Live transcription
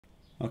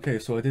Okay,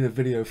 so I did a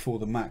video for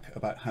the Mac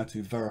about how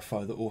to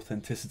verify the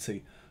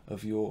authenticity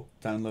of your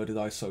downloaded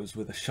ISOs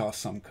with a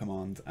shasum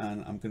command,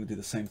 and I'm going to do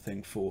the same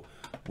thing for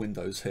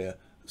Windows here.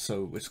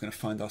 So we're just going to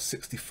find our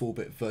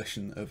 64-bit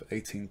version of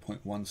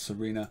 18.1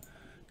 Serena,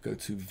 go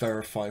to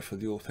verify for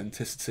the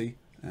authenticity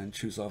and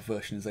choose our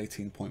version as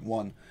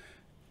 18.1.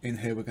 In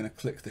here we're going to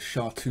click the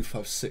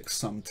SHA-256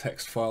 sum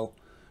text file,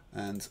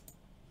 and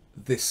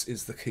this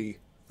is the key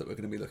that we're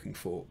going to be looking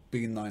for,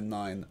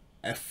 B99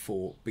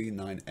 F4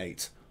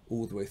 B98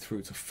 all the way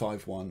through to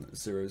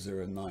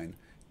 51009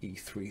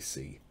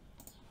 E3C.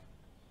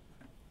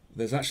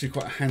 There's actually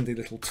quite a handy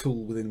little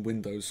tool within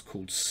Windows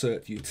called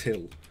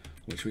CertUtil,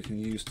 which we can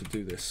use to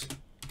do this.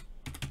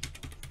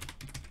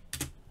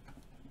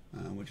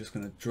 And we're just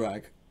going to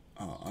drag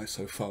our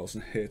ISO files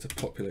in here to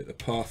populate the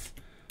path,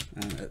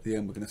 and at the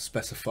end we're going to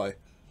specify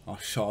our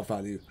SHA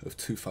value of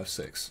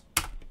 256.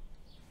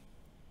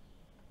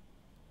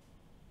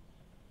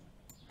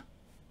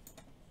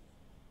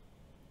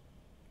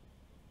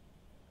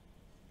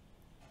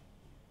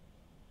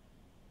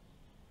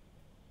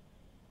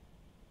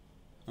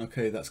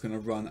 Okay, that's going to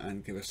run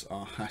and give us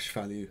our hash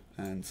value,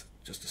 and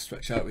just to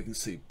stretch out we can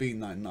see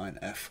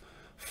B99F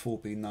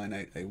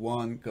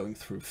 4B98A1 going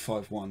through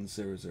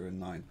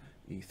 51009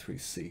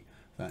 E3C.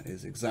 That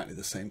is exactly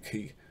the same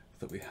key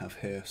that we have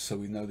here, so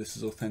we know this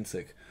is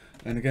authentic.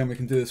 And again, we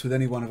can do this with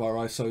any one of our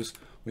ISOs.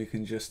 We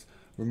can just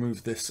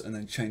remove this and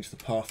then change the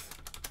path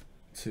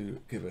to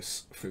give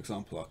us, for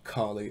example, our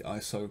Kali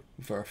ISO.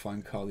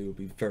 Verifying Kali will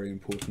be very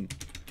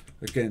important.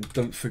 Again,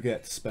 don't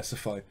forget to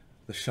specify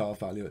the SHA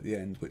value at the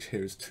end, which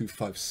here is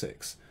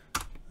 256.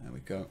 There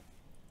we go.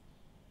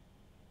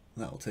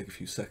 That will take a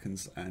few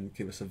seconds and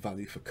give us a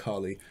value for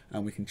Kali,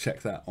 and we can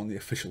check that on the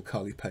official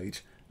Kali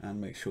page and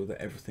make sure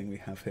that everything we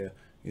have here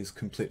is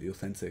completely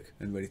authentic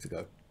and ready to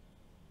go.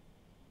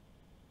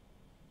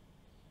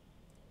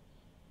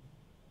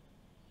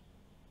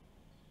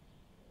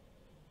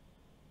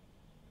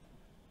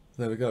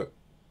 There we go,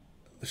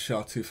 the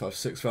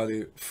SHA-256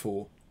 value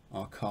for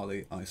our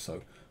Kali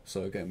ISO.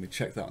 So again, we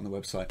check that on the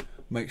website,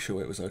 make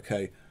sure it was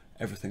okay,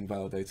 everything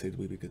validated,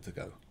 we'd be good to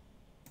go.